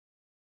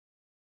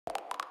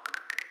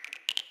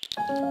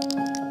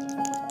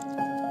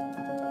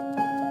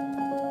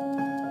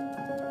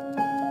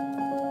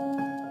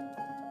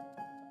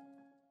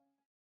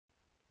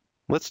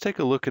Let's take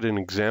a look at an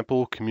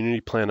example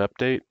community plan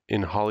update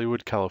in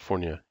Hollywood,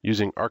 California,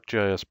 using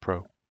Arcgis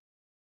Pro.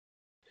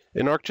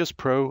 In Arcgis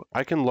Pro,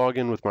 I can log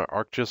in with my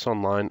Arcgis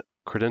Online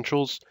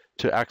credentials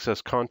to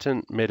access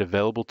content made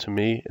available to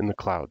me in the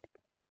cloud.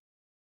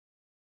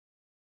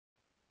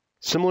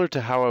 Similar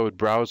to how I would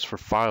browse for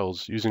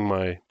files using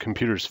my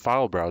computer's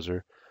file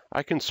browser,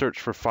 I can search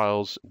for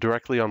files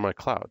directly on my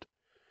cloud.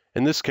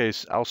 In this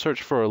case, I'll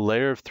search for a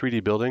layer of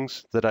 3D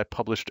buildings that I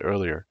published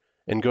earlier,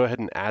 and go ahead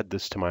and add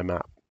this to my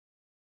map.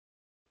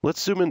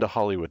 Let's zoom into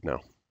Hollywood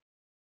now.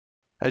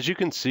 As you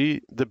can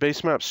see, the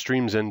base map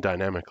streams in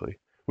dynamically,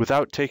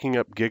 without taking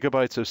up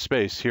gigabytes of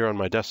space here on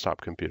my desktop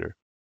computer.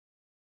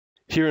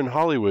 Here in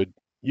Hollywood,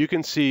 you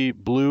can see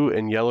blue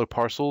and yellow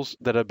parcels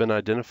that have been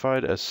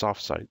identified as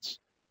soft sites.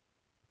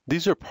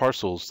 These are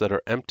parcels that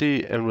are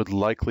empty and would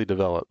likely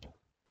develop,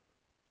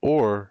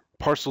 or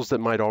parcels that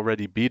might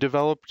already be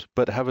developed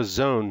but have a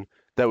zone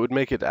that would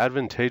make it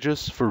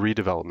advantageous for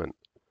redevelopment.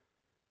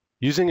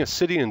 Using a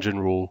city engine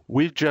rule,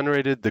 we've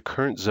generated the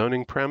current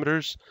zoning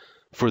parameters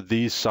for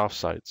these soft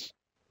sites.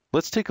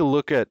 Let's take a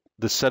look at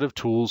the set of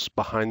tools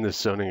behind this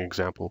zoning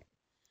example.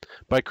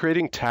 By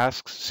creating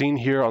tasks seen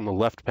here on the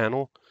left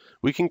panel,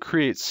 we can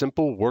create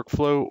simple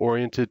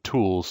workflow-oriented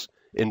tools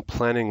in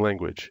planning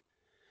language,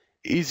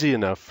 easy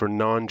enough for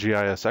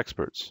non-GIS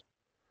experts.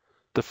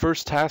 The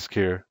first task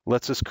here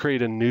lets us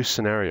create a new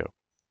scenario.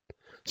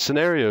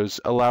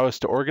 Scenarios allow us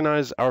to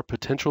organize our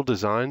potential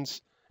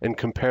designs and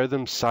compare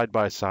them side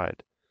by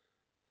side.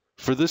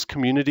 For this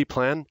community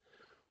plan,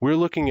 we're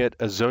looking at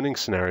a zoning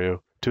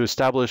scenario to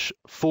establish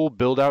full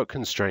build-out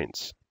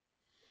constraints.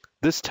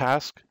 This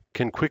task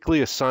can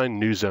quickly assign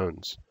new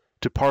zones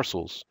to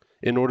parcels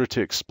in order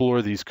to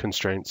explore these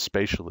constraints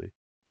spatially.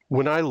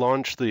 When I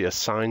launch the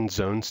Assign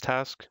Zones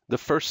task, the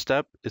first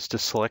step is to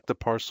select the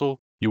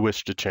parcel you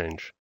wish to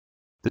change.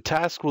 The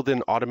task will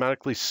then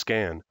automatically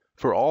scan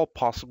for all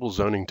possible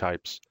zoning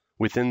types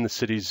within the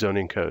city's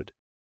zoning code.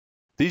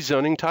 These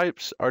zoning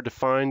types are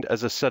defined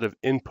as a set of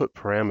input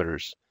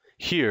parameters,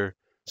 here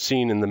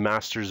seen in the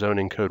Master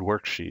Zoning Code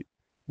worksheet.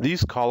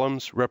 These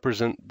columns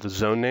represent the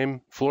zone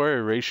name, floor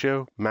area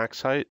ratio,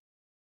 max height.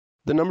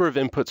 The number of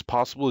inputs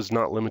possible is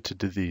not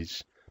limited to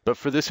these, but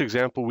for this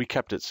example, we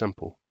kept it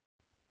simple.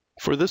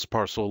 For this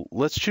parcel,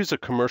 let's choose a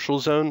commercial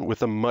zone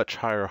with a much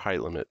higher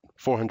height limit,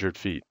 400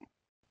 feet.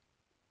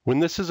 When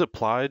this is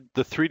applied,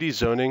 the 3D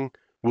zoning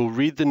will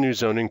read the new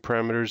zoning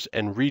parameters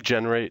and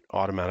regenerate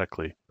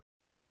automatically.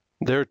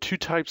 There are two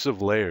types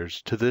of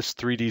layers to this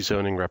 3D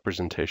zoning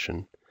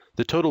representation.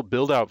 The total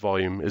build-out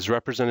volume is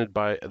represented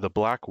by the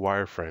black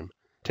wireframe,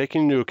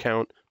 taking into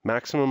account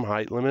maximum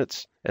height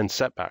limits and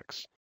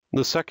setbacks.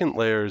 The second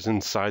layer is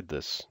inside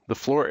this, the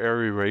floor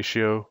area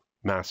ratio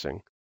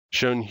massing,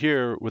 shown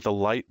here with a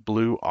light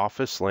blue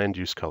office land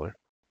use color.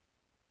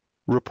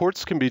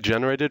 Reports can be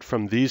generated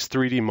from these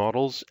 3D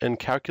models and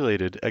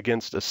calculated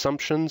against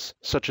assumptions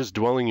such as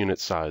dwelling unit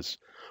size,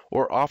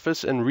 or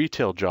office and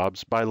retail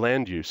jobs by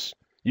land use,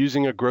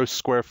 using a gross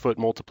square foot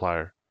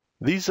multiplier.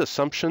 These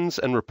assumptions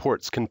and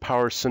reports can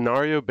power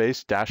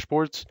scenario-based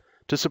dashboards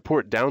to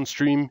support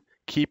downstream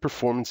key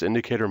performance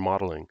indicator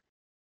modeling.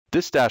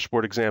 This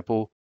dashboard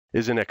example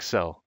is in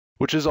Excel,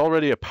 which is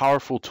already a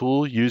powerful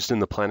tool used in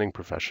the planning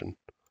profession.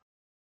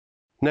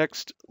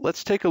 Next,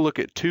 let's take a look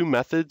at two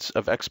methods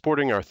of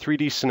exporting our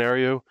 3D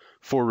scenario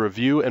for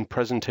review and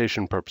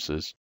presentation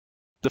purposes.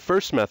 The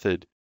first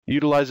method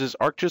utilizes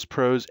Arcgis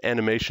Pro's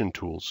animation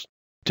tools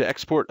to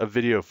export a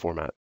video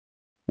format.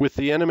 With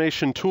the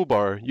animation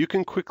toolbar, you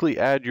can quickly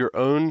add your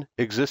own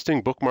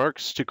existing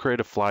bookmarks to create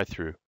a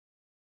fly-through.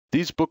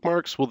 These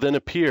bookmarks will then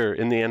appear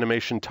in the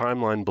animation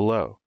timeline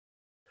below.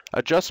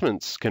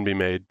 Adjustments can be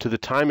made to the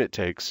time it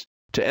takes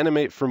to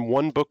animate from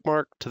one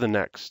bookmark to the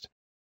next.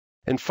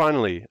 And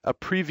finally, a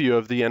preview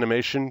of the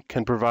animation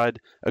can provide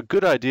a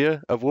good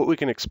idea of what we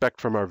can expect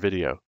from our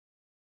video.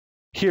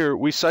 Here,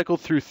 we cycle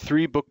through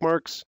 3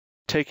 bookmarks,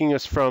 taking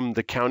us from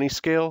the county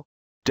scale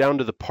down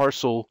to the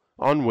parcel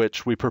on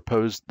which we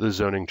proposed the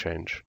zoning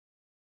change.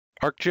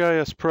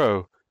 Arcgis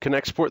Pro can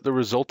export the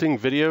resulting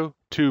video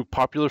to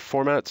popular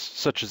formats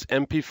such as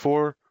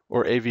MP4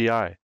 or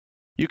AVI.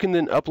 You can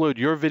then upload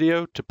your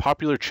video to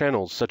popular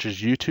channels such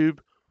as YouTube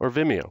or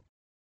Vimeo.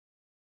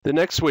 The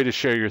next way to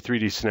share your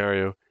 3D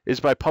scenario is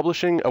by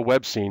publishing a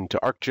web scene to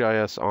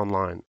Arcgis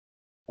Online.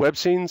 Web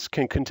scenes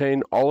can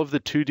contain all of the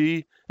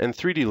 2D and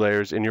 3D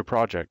layers in your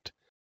project.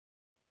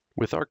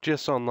 With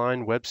Arcgis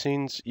Online web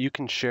scenes, you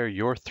can share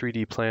your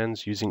 3D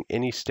plans using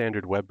any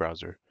standard web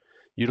browser,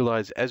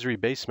 utilize Esri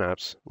base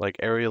maps like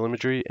aerial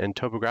imagery and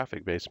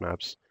topographic base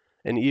maps,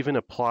 and even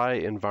apply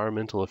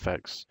environmental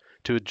effects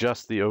to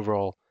adjust the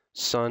overall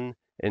sun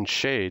and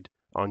shade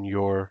on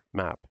your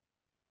map.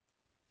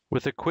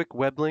 With a quick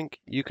web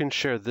link, you can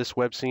share this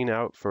web scene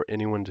out for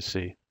anyone to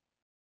see.